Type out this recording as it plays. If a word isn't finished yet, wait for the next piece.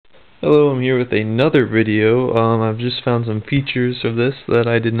Hello, I'm here with another video. I've just found some features of this that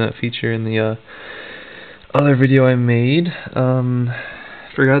I did not feature in the other video I made.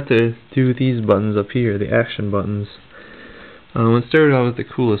 Forgot to do these buttons up here, the action buttons. Let's start out with the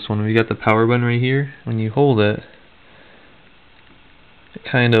coolest one. We got the power button right here. When you hold it, it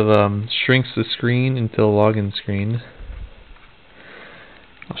kind of shrinks the screen into a login screen.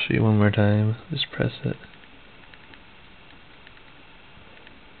 I'll show you one more time. Just press it.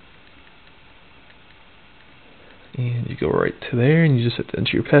 And you go right to there, and you just have to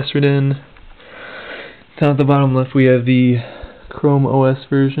enter your password in. Down at the bottom left, we have the Chrome OS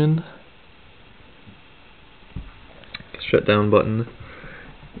version. Shutdown button,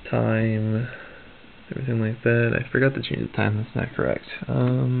 time, everything like that. I forgot to change the time. That's not correct.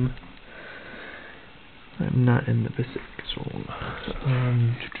 I'm not in the Pacific Zone.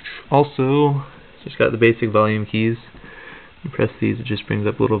 Also, just got the basic volume keys. You press these, it just brings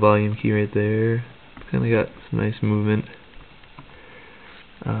up a little volume key right there. Kind of got some nice movement.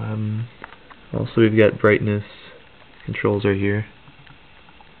 Also, we've got brightness controls right here.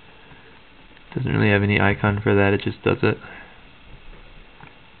 Doesn't really have any icon for that, it just does it.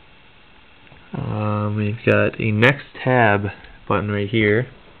 We've got a next tab button right here.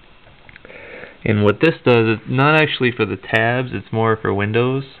 And what this does, it's not actually for the tabs, it's more for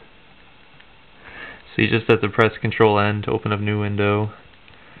Windows. So you just have to press Control N to open up a new window.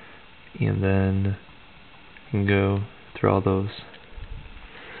 And then you can go through all those.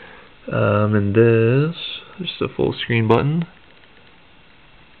 And this, just a full screen button.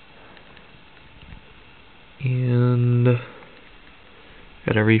 And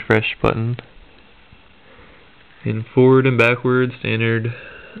got a refresh button. And forward and backward, standard,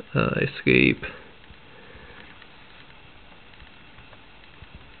 escape.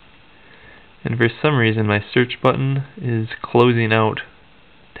 And for some reason my search button is closing out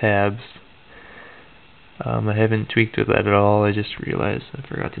tabs. I haven't tweaked with that at all, I just realized I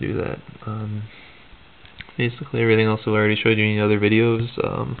forgot to do that. Basically everything else I've already showed you in the other videos,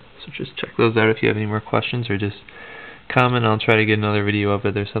 so just check those out if you have any more questions, or just comment. I'll try to get another video up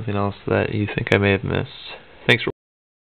if there's something else that you think I may have missed.